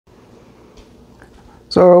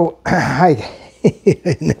So,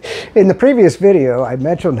 in the previous video, I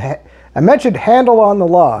mentioned Handel on the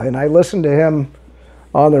Law, and I listened to him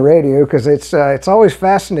on the radio because it's always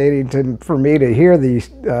fascinating for me to hear these,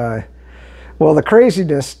 well, the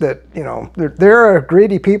craziness that, you know, there are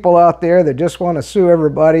greedy people out there that just want to sue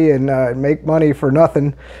everybody and make money for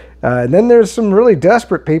nothing. And then there's some really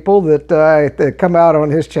desperate people that come out on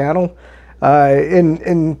his channel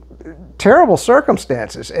in terrible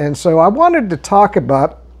circumstances. And so I wanted to talk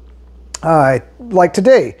about, like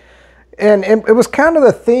today, and it was kind of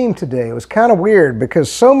the theme today. It was kind of weird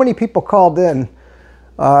because so many people called in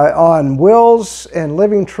on wills and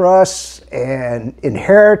living trusts and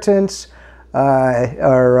inheritance,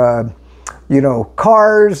 or you know,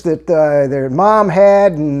 cars that their mom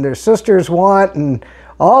had and their sisters want, and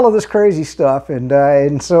all of this crazy stuff.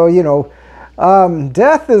 And so, you know,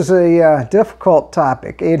 death is a difficult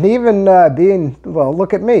topic. And even being, well,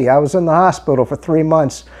 look at me. I was in the hospital for 3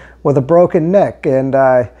 months with a broken neck. And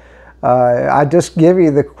I just give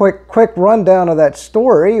you the quick rundown of that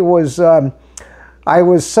story. I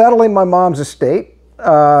was settling my mom's estate.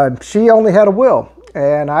 She only had a will.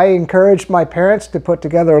 And I encouraged my parents to put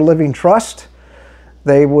together a living trust.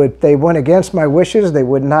 They went against my wishes. They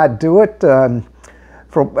would not do it.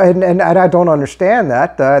 And I don't understand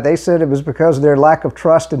that. They said it was because of their lack of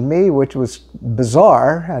trust in me, which was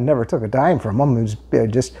bizarre. I never took a dime from them. It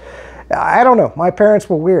was just, I don't know. My parents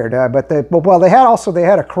were weird. But they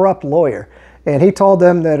had a corrupt lawyer, and he told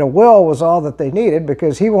them that a will was all that they needed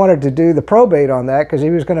because he wanted to do the probate on that because he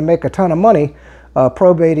was going to make a ton of money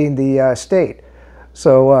probating the estate.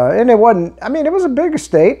 So and it wasn't. I mean, it was a big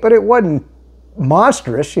estate, but it wasn't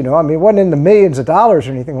monstrous. You know, I mean, it wasn't in the millions of dollars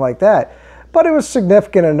or anything like that. But it was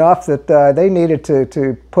significant enough that they needed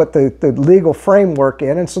to put the legal framework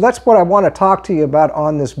in. And so that's what I want to talk to you about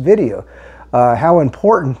on this video, how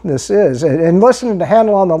important this is. And listening to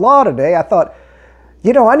Handel on the Law today, I thought,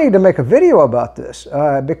 you know, I need to make a video about this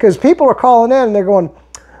because people are calling in and they're going,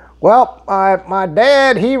 well, my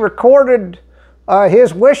dad, he recorded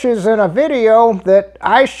his wishes in a video that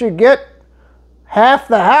I should get half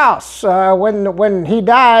the house when he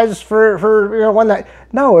dies for you know, when that.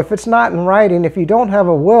 No, if it's not in writing, if you don't have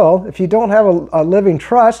a will, if you don't have a living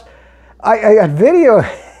trust, a video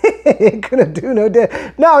ain't gonna do no good.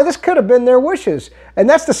 No, this could have been their wishes, and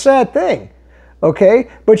that's the sad thing. Okay,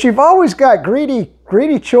 but you've always got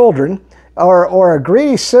greedy children, or a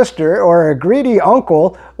greedy sister, or a greedy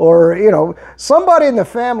uncle, or, you know, somebody in the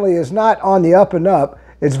family is not on the up and up.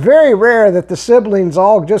 It's very rare that the siblings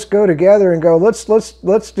all just go together and go, let's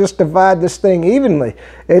just divide this thing evenly.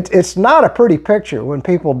 It's not a pretty picture when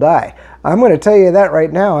people die. I'm going to tell you that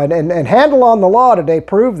right now. And Handel on the Law today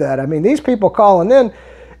proved that. I mean, these people calling in,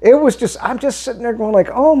 it was just, I'm just sitting there going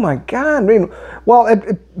like, oh my God. I mean, well,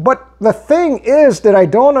 but the thing is that I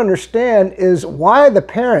don't understand is why the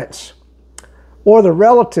parents or the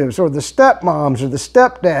relatives or the stepmoms or the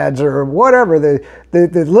stepdads or whatever, the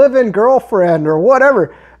live-in girlfriend or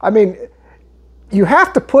whatever. I mean, you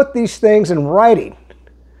have to put these things in writing,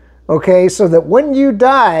 okay, so that when you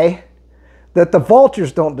die, that the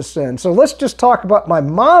vultures don't descend. So let's just talk about my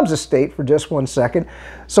mom's estate for just 1 second.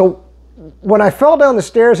 So when I fell down the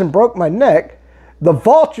stairs and broke my neck, the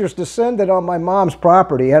vultures descended on my mom's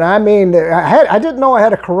property. And I mean, I didn't know I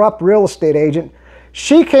had a corrupt real estate agent.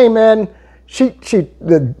 She came in, She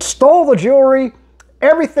stole the jewelry,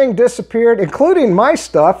 everything disappeared, including my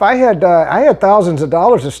stuff. I had thousands of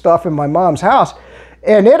dollars of stuff in my mom's house,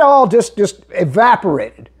 and it all just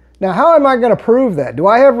evaporated. Now, how am I going to prove that? Do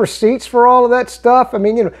I have receipts for all of that stuff? I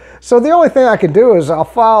mean, you know, so the only thing I can do is I'll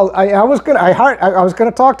file. I was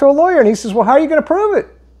going to talk to a lawyer, and he says, well, how are you going to prove it?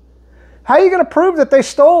 How are you going to prove that they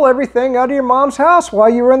stole everything out of your mom's house while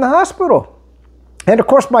you were in the hospital? And of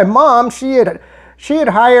course, my mom, she had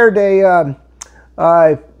hired a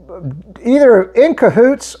either in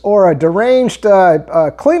cahoots or a deranged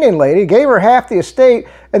cleaning lady, gave her half the estate,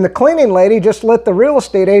 and the cleaning lady just let the real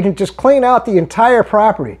estate agent just clean out the entire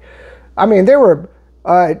property. I mean, there were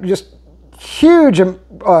just huge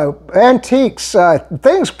antiques,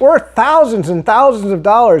 things worth thousands and thousands of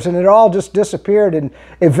dollars, and it all just disappeared and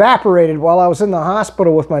evaporated while I was in the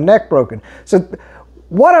hospital with my neck broken. So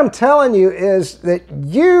what I'm telling you is that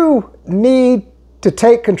you need to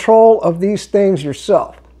take control of these things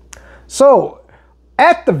yourself. So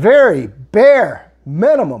at the very bare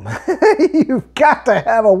minimum, you've got to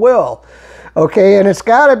have a will, okay? And it's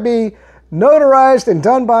got to be notarized and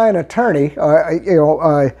done by an attorney, you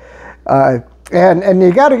know, and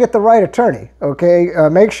you got to get the right attorney, okay?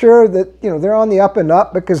 Make sure that, you know, they're on the up and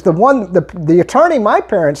up, because the attorney my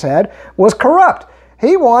parents had was corrupt.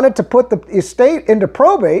 He wanted to put the estate into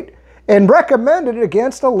probate, and recommended it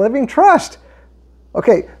against a living trust.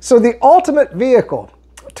 Okay, so the ultimate vehicle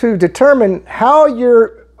to determine how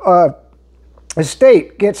your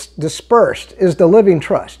estate gets dispersed is the living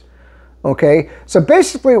trust. Okay, so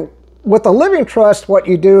basically with the living trust, what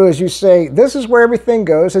you do is you say, this is where everything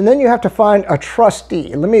goes, and then you have to find a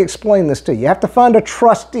trustee. Let me explain this to you. You have to find a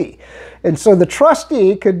trustee. And so the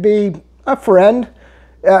trustee could be a friend,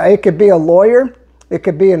 it could be a lawyer, it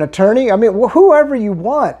could be an attorney, I mean, whoever you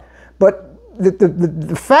want. But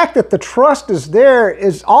the fact that the trust is there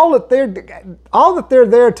is all that they're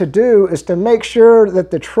there to do is to make sure that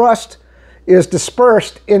the trust is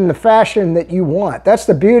dispersed in the fashion that you want. That's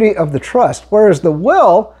the beauty of the trust. Whereas the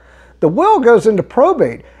will goes into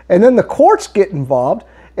probate, and then the courts get involved,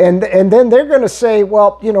 and then they're going to say,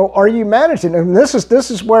 well, you know, are you managing? And this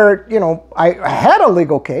is where, you know, I had a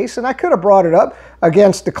legal case, and I could have brought it up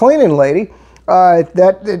against the cleaning lady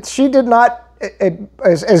that she did not,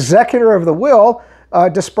 as executor of the will,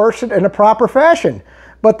 disperse it in a proper fashion.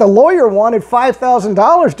 But the lawyer wanted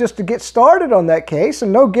 $5,000 just to get started on that case,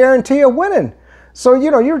 and no guarantee of winning. So,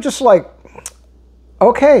 you know, you're just like,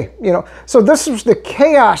 okay, you know. So this was the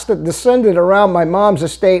chaos that descended around my mom's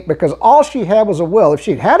estate, because all she had was a will. If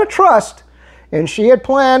she'd had a trust and she had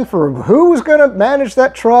planned for who was going to manage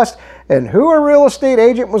that trust and who her real estate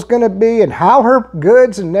agent was going to be and how her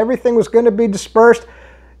goods and everything was going to be dispersed,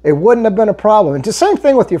 it wouldn't have been a problem. And the same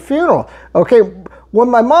thing with your funeral. Okay, when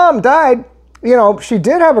my mom died, you know, she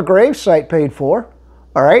did have a gravesite paid for,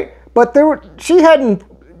 all right? But she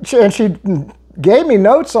gave me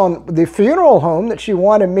notes on the funeral home that she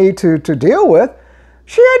wanted me to deal with.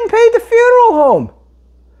 She hadn't paid the funeral home.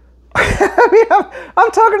 I mean,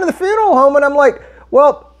 I'm talking to the funeral home, and I'm like,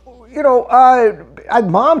 well, you know,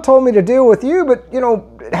 Mom told me to deal with you, but, you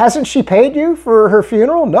know, hasn't she paid you for her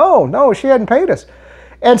funeral? No, she hadn't paid us.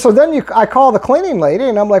 And so then I call the cleaning lady,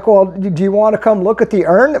 and I'm like, well, do you want to come look at the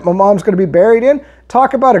urn that my mom's going to be buried in?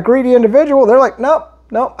 Talk about a greedy individual. They're like, nope,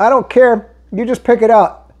 I don't care. You just pick it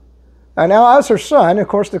out. And now I was her son, of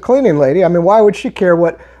course, the cleaning lady. I mean, why would she care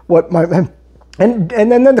what my... And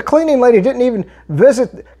then the cleaning lady didn't even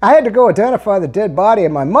visit. I had to go identify the dead body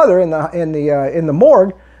of my mother in the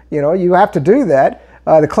morgue. You know, you have to do that.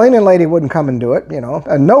 The cleaning lady wouldn't come and do it, you know.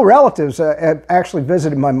 And no relatives actually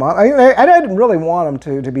visited my mom. I didn't really want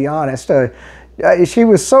them to be honest. She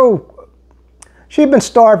had been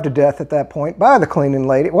starved to death at that point by the cleaning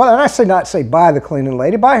lady. Well, and I say not say by the cleaning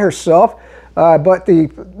lady, by herself. But the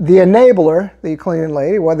enabler, the cleaning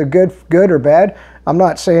lady, whether good or bad, I'm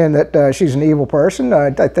not saying that she's an evil person.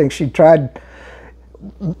 I think she tried,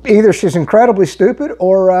 either she's incredibly stupid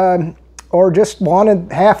or just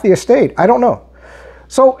wanted half the estate. I don't know.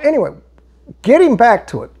 So anyway, getting back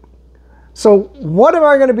to it. So what am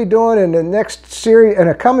I going to be doing in the next series, in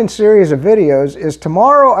a coming series of videos, is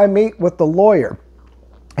tomorrow I meet with the lawyer.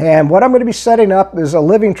 And what I'm going to be setting up is a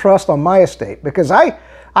living trust on my estate, because I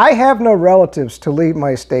have no relatives to leave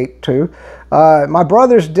my estate to. My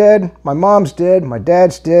brother's dead, my mom's dead, my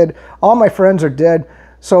dad's dead, all my friends are dead.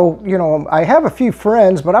 So, you know, I have a few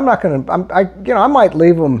friends, but I'm not going to, I might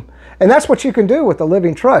leave them. And that's what you can do with the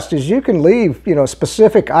living trust, is you can leave, you know,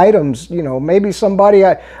 specific items. You know, maybe somebody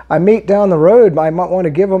I meet down the road, I might want to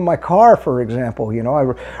give them my car, for example. You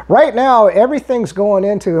know, right now, everything's going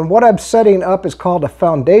into, and what I'm setting up is called a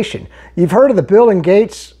foundation. You've heard of the Bill and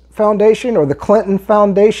Gates Foundation or the Clinton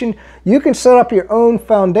Foundation. You can set up your own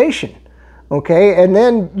foundation, okay? And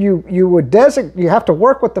then you have to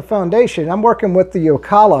work with the foundation. I'm working with the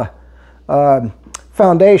Ocala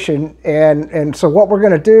Foundation, and so what we're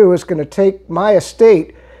going to do is going to take my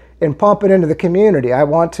estate and pump it into the community. I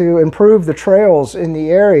want to improve the trails in the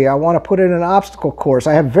area. I want to put in an obstacle course.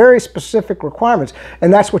 I have very specific requirements,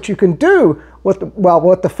 and that's what you can do with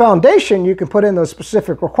the foundation. You can put in those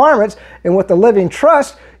specific requirements, and with the living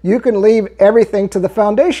trust, you can leave everything to the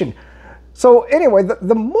foundation. So anyway,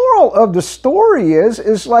 the moral of the story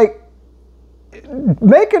is like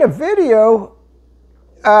making a video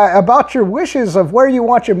about your wishes of where you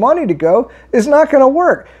want your money to go is not going to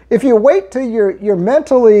work. If you wait till you're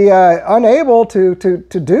mentally unable to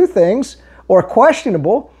do things or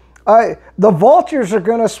questionable, the vultures are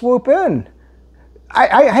going to swoop in.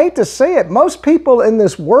 I hate to say it, most people in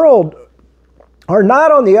this world are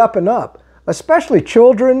not on the up and up, especially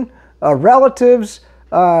children, relatives.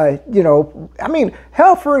 You know, I mean,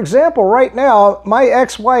 hell, for example, right now, my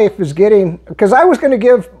ex-wife is getting, because I was going to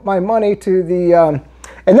give my money to the,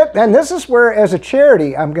 and this is where, as a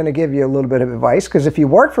charity, I'm going to give you a little bit of advice, because if you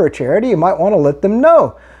work for a charity, you might want to let them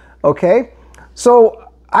know, okay? So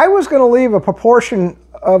I was going to leave a proportion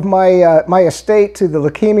of my my estate to the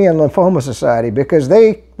Leukemia and Lymphoma Society because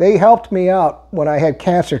they helped me out when I had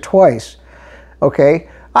cancer twice. Okay,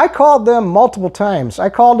 I called them multiple times. I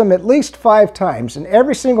called them at least 5 times, and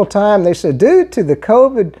every single time they said, due to the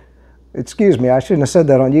COVID, excuse me, I shouldn't have said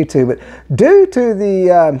that on YouTube, but due to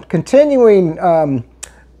the continuing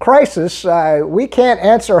crisis, we can't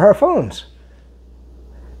answer her phones.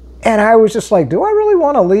 And I was just like, do I really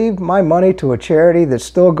want to leave my money to a charity that's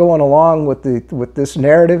still going along with this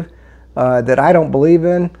narrative that I don't believe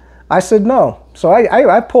in? I said no. So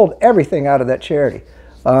I pulled everything out of that charity.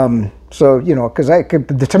 So, you know, because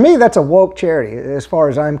to me, that's a woke charity as far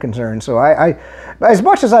as I'm concerned. So as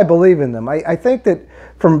much as I believe in them, I think that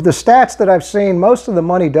from the stats that I've seen, most of the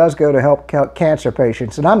money does go to help cancer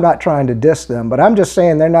patients. And I'm not trying to diss them, but I'm just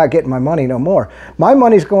saying they're not getting my money no more. My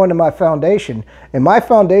money's going to my foundation, and my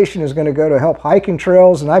foundation is going to go to help hiking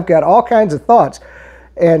trails, and I've got all kinds of thoughts.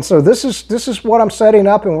 And so this is what I'm setting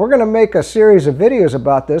up, and we're going to make a series of videos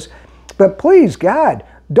about this. But please, God,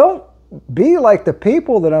 don't be like the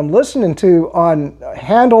people that I'm listening to on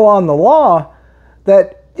Handle on the Law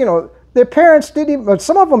that, you know, their parents didn't even,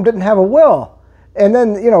 some of them didn't have a will. And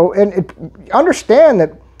then, you know, understand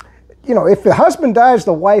that, you know, if the husband dies,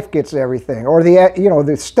 the wife gets everything, or the, you know,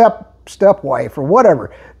 the stepwife or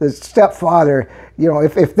whatever, the stepfather, you know,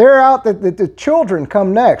 if they're out, the children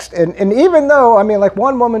come next. And even though, I mean, like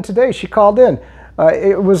one woman today, she called in,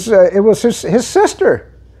 it was his sister,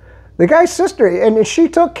 the guy's sister, and she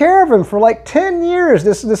took care of him for like 10 years,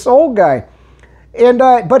 this old guy. And,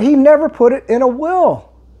 but he never put it in a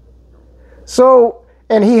will. So,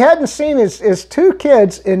 and he hadn't seen his 2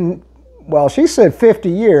 kids in, well, she said 50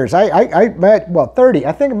 years. I met, well, 30.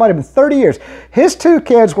 I think it might have been 30 years. His 2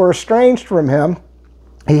 kids were estranged from him.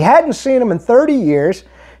 He hadn't seen them in 30 years.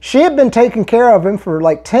 She had been taking care of him for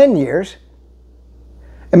like 10 years.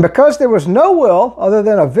 And because there was no will other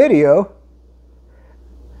than a video,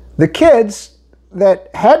 the kids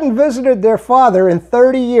that hadn't visited their father in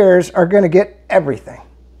 30 years are going to get everything.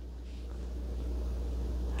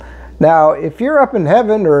 Now, if you're up in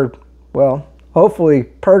heaven or, well, hopefully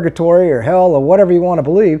purgatory or hell or whatever you want to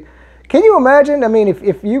believe, can you imagine? I mean,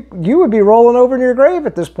 if you would be rolling over in your grave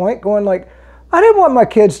at this point going like, I didn't want my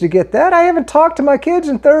kids to get that. I haven't talked to my kids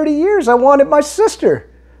in 30 years. I wanted my sister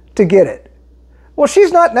to get it. Well,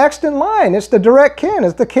 she's not next in line. It's the direct kin.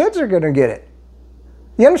 It's the kids are going to get it.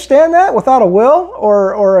 You understand that? Without a will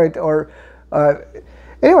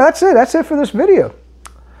anyway, that's it. That's it for this video.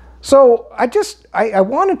 So I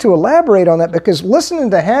wanted to elaborate on that because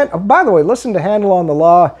listening to by the way, listen to Handle on the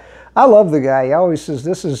Law. I love the guy. He always says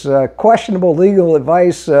this is questionable legal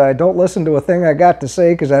advice. Don't listen to a thing I got to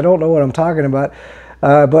say because I don't know what I'm talking about.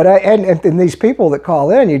 But and these people that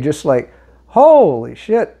call in, you're just like, holy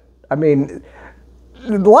shit. I mean,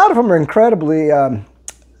 a lot of them are incredibly. I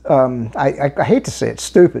hate to say it,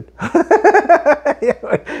 stupid.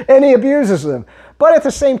 And he abuses them. But at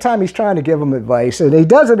the same time, he's trying to give them advice, and he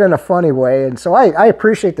does it in a funny way, and so I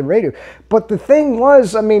appreciate the radio. But the thing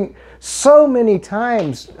was, I mean, so many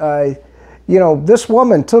times, you know, this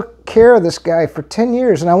woman took care of this guy for 10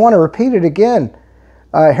 years, and I want to repeat it again.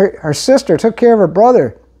 Her sister took care of her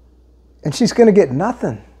brother, and she's going to get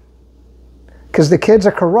nothing because the kids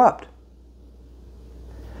are corrupt.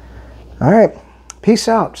 All right. Peace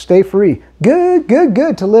out. Stay free. Good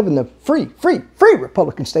to live in the free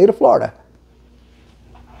Republican state of Florida.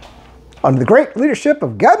 Under the great leadership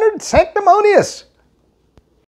of Governor Sanctimonious.